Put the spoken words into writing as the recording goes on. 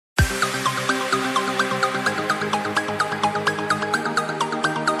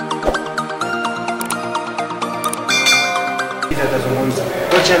pia atazungumza.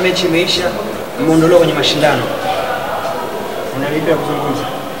 Kocha, mechi imeisha, mmeondolewa kwenye mashindano. Unalipi kuzungumza?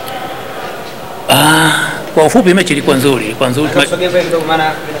 Kwa ufupi mechi ilikuwa nzuri,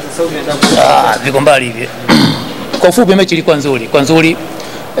 viko mbali hivi. Kwa ufupi mechi ilikuwa nzuri,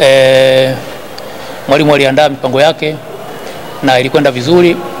 mwalimu aliandaa mipango yake na ilikwenda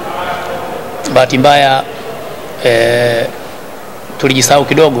vizuri. Bahati mbaya tulijisahau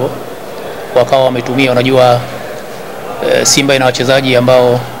kidogo, wakawa wametumia, unajua Simba ina wachezaji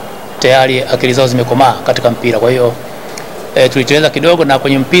ambao tayari akili zao zimekomaa katika mpira. Kwa hiyo tuliteleza kidogo, na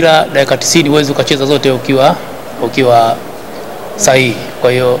kwenye mpira dakika 90 huwezi ukacheza zote ukiwa sahihi.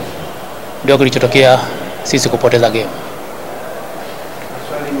 Kwa hiyo ndio kilichotokea sisi kupoteza game.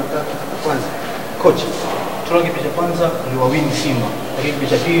 Swali matatu. Kwanza, coach, tunaona kipindi cha kwanza uliwawini Simba, lakini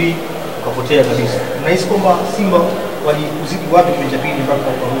kipindi cha pili ukapotea kabisa. Unahisi kwamba Simba walikuzidi wapi kipindi cha pili mpaka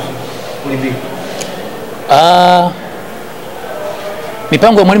kuruhusu goli mbili?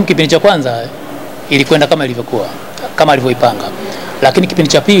 Mipango ya mwalimu kipindi cha kwanza ilikwenda kama ilivyokuwa, kama alivyoipanga. Lakini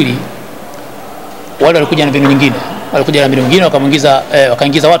kipindi cha pili wale walikuja na mbinu nyingine,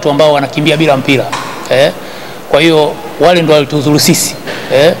 wakaingiza watu ambao wanakimbia bila mpira. Kwa hiyo wale ndio walituzuru sisi.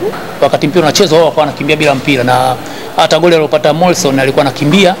 Wakati mpira unachezwa wao wakawa wanakimbia bila mpira, na hata goli alilopata Molson alikuwa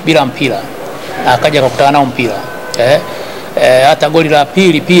anakimbia bila mpira na akaja akakutana nao mpira. Hata goli la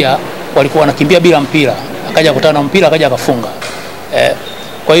pili pia walikuwa wanakimbia bila mpira, akaja akakutana nao mpira, akaja akafunga.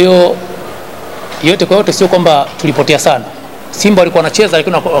 Kwa hiyo yote kwa yote sio kwamba tulipotea sana. Simba walikuwa wanacheza,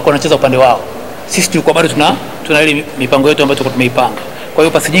 lakini walikuwa wanacheza upande wao. Sisi tulikuwa bado tuna ile mipango yetu ambayo tulikuwa tumeipanga. Kwa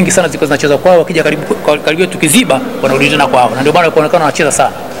hiyo pasi nyingi sana zilikuwa zinacheza kwao, wakija karibu tukiziba wanarudi tena kwao, na ndio maana walikuonekana wanacheza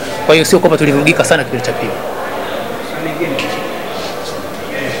sana. Kwa hiyo sio kwamba tulirudika sana kipindi cha pili.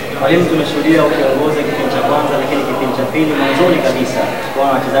 Mwalimu, tumeshuhudia ukiongoza kipindi cha kwanza, lakini kipindi cha pili mwanzoni kabisa kwa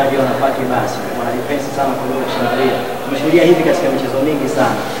wachezaji wanapaki basi wana defense sana kuliko kushambulia. Tumeshuhudia hivi katika michezo mingi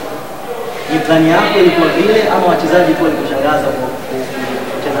sana. Ni plani yako ilikuwa vile ama wachezaji kwa kushangaza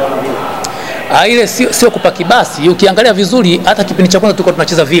kucheza kama vile? Ile sio kupaki basi. Ukiangalia vizuri hata kipindi cha kwanza tulikuwa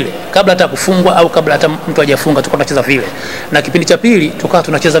tunacheza vile. Kabla hata kufungwa au kabla hata mtu hajafunga tulikuwa tunacheza vile. Na kipindi cha pili tukawa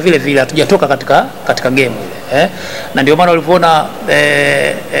tunacheza vile vile, hatujatoka katika game ile. Na ndio maana walipoona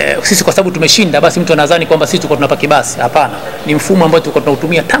sisi kwa sababu tumeshinda basi mtu anadhani kwamba sisi tulikuwa tunapaki basi. Hapana. Ni mfumo ambao tulikuwa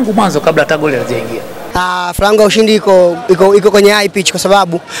tunautumia tangu mwanzo kabla hata goli halijaingia. Franga ushindi iko kwenye high pitch, kwa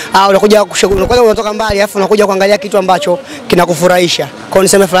sababu unakuja unatoka mbali alafu unakuja kuangalia kitu ambacho kinakufurahisha. Kwa hiyo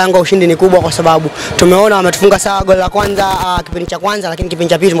niseme franga ushindi ni kubwa, kwa sababu tumeona wametufunga sawa goli la kwanza kipindi cha kwanza, lakini kipindi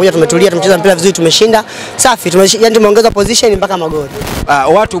cha pili tumekuja tumetulia, tumecheza mpira vizuri, tumeshinda safi, yani tumeongeza position mpaka magoli.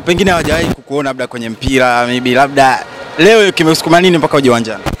 Watu pengine hawajawahi kukuona labda kwenye mpira, maybe labda leo kimesukuma nini mpaka uje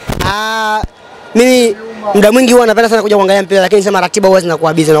uwanjani? Mimi muda mwingi huwa napenda sana kuja kuangalia mpira, lakini sema ratiba huwa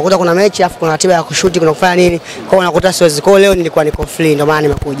zinakuwa busy. Unakuta kuna mechi afu kuna ratiba ya kushuti, kuna kufanya nini. Kwa hiyo unakuta siwezi. Kwa hiyo leo nilikuwa niko free, ndio maana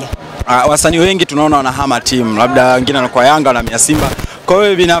nimekuja. Wasanii wengi tunaona wanahama timu, labda wengine wanakuwa Yanga na Simba. Kwa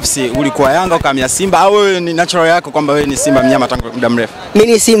hiyo binafsi ulikuwa Yanga ukahamia Simba, au wewe ni natural yako kwamba wewe ni Simba mnyama tangu muda mrefu?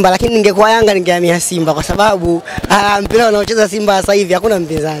 Mimi ni Simba, lakini ningekuwa Yanga ningehamia Simba, kwa sababu mpira unaocheza Simba sasa hivi hakuna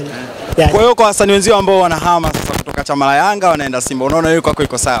mpinzani. Kwa hiyo kwa wasanii wenzio ambao wanahama sasa kutoka chama la Yanga wanaenda Simba, unaona hiyo kwako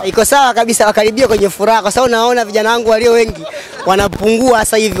iko sawa? Iko sawa kabisa, wakaribia kwenye furaha, kwa sababu naona vijana wangu walio wengi wanapungua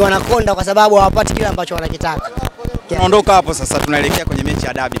sasa hivi, wanakonda kwa sababu hawapati kile ambacho wanakitaka. Tunaondoka hapo sasa, tunaelekea kwenye mechi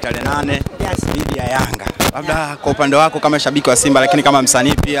ya dabi tarehe 8 dhidi ya Yanga. Labda kwa upande wako kama shabiki wa Simba, lakini kama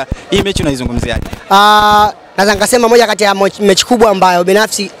msanii pia, hii mechi unaizungumziaje? Naweza nikasema moja kati ya mechi kubwa ambayo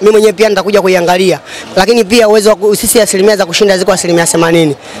binafsi mimi mwenyewe pia nitakuja kuiangalia, lakini pia uwezo wa sisi asilimia za kushinda ziko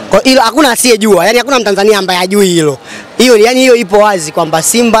 80%. Kwa hilo hakuna asiyejua, yani hakuna Mtanzania ambaye hajui hilo. Hiyo ipo wazi kwamba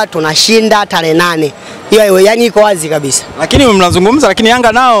Simba tunashinda tarehe 8. Hiyo yani iko wazi kabisa. Lakini mnazungumza, lakini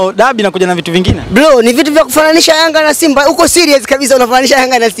Yanga nao dabi inakuja na vitu vingine. Bro, ni vitu vya kufananisha Yanga na Simba. Uko serious kabisa unafananisha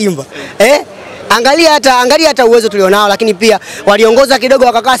Yanga na Simba? Angalia hata uwezo tulionao, lakini pia waliongoza kidogo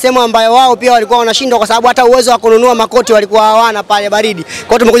wakakaa sehemu ambayo wao pia walikuwa wanashindwa, kwa sababu hata uwezo wa kununua makoti walikuwa hawana pale baridi. Kwa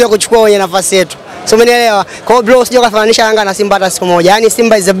hiyo tumekuja kuchukua wenye nafasi yetu. So umenielewa? Kwa hiyo bro, sije kufananisha Yanga na Simba hata siku moja. Yani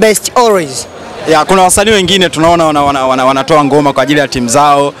Simba is the best always. Kuna wasanii wengine tunaona wanatoa ngoma kwa ajili ya timu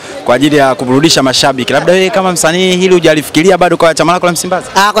zao, kwa ajili ya kuburudisha mashabiki. Labda wewe kama msanii hili hujalifikiria bado kwa chama lako la Msimbazi?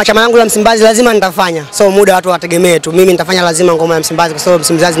 Kwa chama langu la Msimbazi lazima nitafanya. So muda watu wategemee tu. Mimi nitafanya lazima ngoma ya Msimbazi, kwa sababu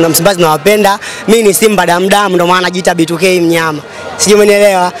Msimbazi nawapenda. Mimi ni Simba damdam, ndio maana najiita B2K mnyama. Sijui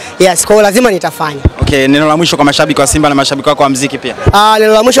umenielewa? Yes, kwa hiyo lazima nitafanya. Okay, neno la mwisho kwa mashabiki wa Simba na mashabiki wako wa muziki pia.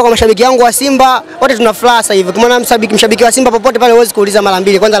 Neno la mwisho kwa mashabiki wangu wa Simba, wote tuna furaha sasa hivi. Kama mshabiki wa Simba popote pale huwezi kuuliza mara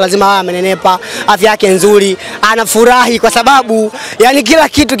mbili. Kwanza lazima awe amenenepa, afya yake nzuri, anafurahi kwa sababu yani kila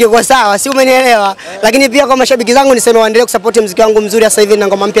kitu kiko sawa, si umenielewa? Lakini pia kwa mashabiki zangu niseme waendelee kusupport muziki wangu mzuri. Sasa hivi na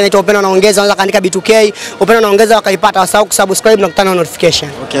ngoma mpya inaitwa Upendo Naongeza, unaweza kaandika B2K Upendo Naongeza wakaipata, wasahau kusubscribe na kutana na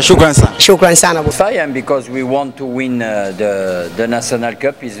notification. Okay, shukrani sana. Shukrani sana boss. And because we want to win the National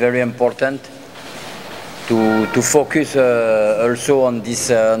Cup, is very important to focus also on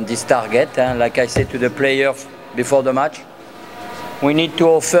this target. Like I said to the players before the match, we need to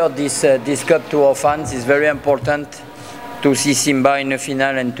offer this cup to our fans. It's very important to see Simba in the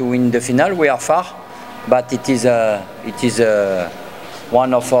final and to win the final. We are far, but it is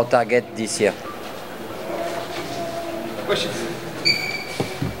one of our targets this year. Questions?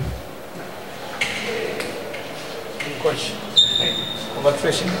 Coach,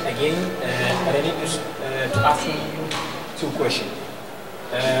 congratulations again. And I need to ask you two questions.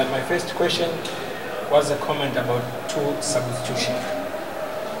 My first question was a comment about two substitutions,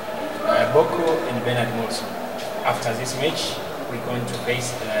 Boko and Bernard Morrison. After this match, we're going to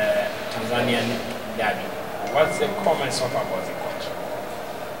face Tanzanian derby. What's the comments of about the coach?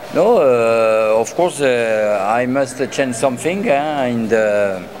 No, of course, I must change something at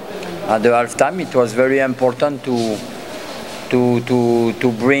the halftime. It was very important to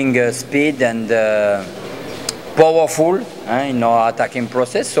bring speed and powerful in our attacking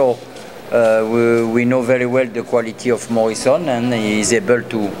process. So we know very well the quality of Morrison, and he is able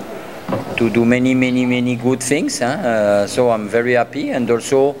to do many good things. So I'm very happy. And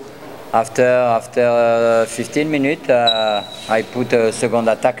also after 15 minutes, I put a second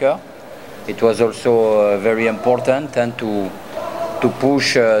attacker. It was also very important and to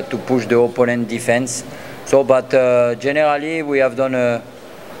push the opponent defense. So, but generally we have done a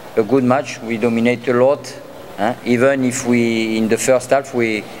good match. We dominate a lot, even if we in the first half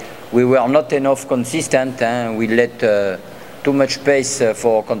we were not enough consistent. We let too much space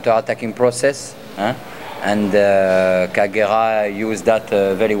for counter-attacking process, and Kagera used that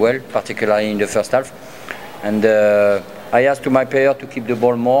very well, particularly in the first half. And I asked to my player to keep the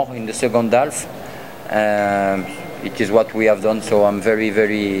ball more in the second half. It is what we have done, so I'm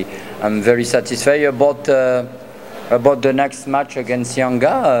very satisfied about the next match against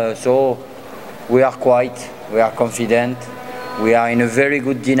Yanga. So we are confident. We are in a very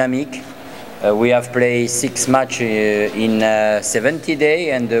good dynamic. We have played 6 matches in 70 days,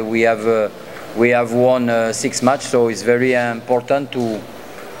 and we have won 6 matches. So it's very important to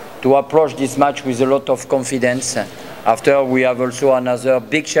approach this match with a lot of confidence. After we have also another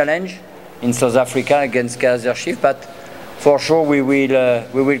big challenge in South Africa against Kagera, but for sure we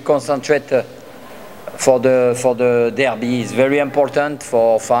will concentrate for the derby. It's very important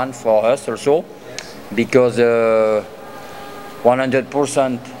for fans, for us also, because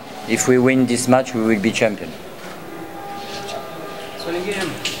 100% if we win this match we will be champion. So again,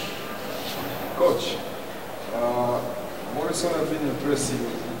 Coach, Morrison has been impressive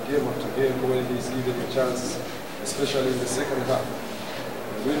game after game when he's given a chance, especially in the second half.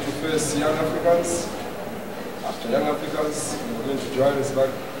 We're going to face Young Africans. After Young Africans, we're going to Johannesburg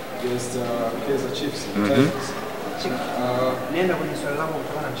against Kaizer Chiefs. Nenda kwenye swali langu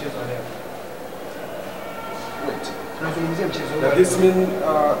kutokana na mchezo wa leo. Wait. Tunazungumzia mchezo huu. Does this mean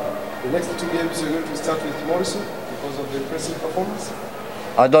the next 2 games you're going to start with Morrison because of the impressive performance?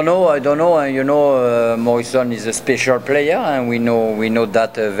 I don't know. You know, Morrison is a special player, and we know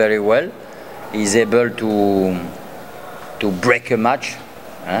that very well. He's able to break a match.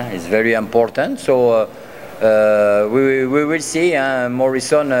 It's very important. So we will see.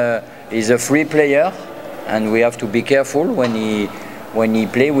 Morrison is a free player, and we have to be careful when he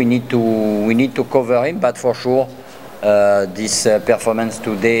play. We need to cover him. But for sure, this performance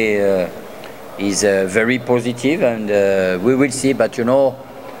today is very positive, and we will see. But you know,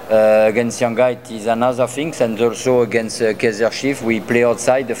 against Yanga it is another thing, and also against Kaizer we play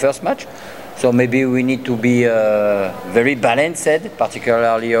outside the first match. So maybe we need to be very balanced,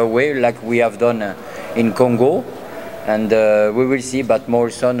 particularly away, like we have done in Congo. And we will see, but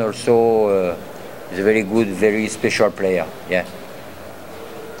Morrison also is a very good, very special player. Yeah.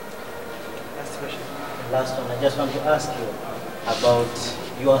 Last question. Last one, I just want to ask you about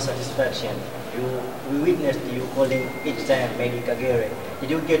your satisfaction. We witnessed you calling each time Medi Kagera. Did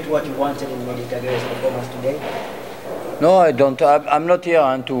you get what you wanted in Medi Kagera's performance today? No, I don't. I'm not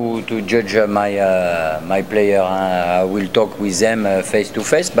here to judge my player. I will talk with them face to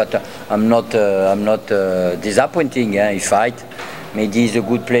face, but I'm not disappointing. He fight. Mehdi is a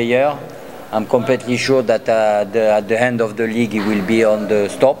good player. I'm completely sure that at the end of the league he will be on the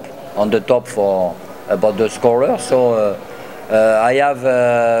top for about the scorer. So I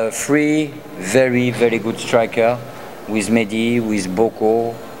have 3 very good strikers with Mehdi, with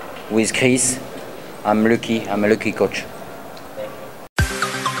Boko, with Chris. I'm lucky. I'm a lucky coach.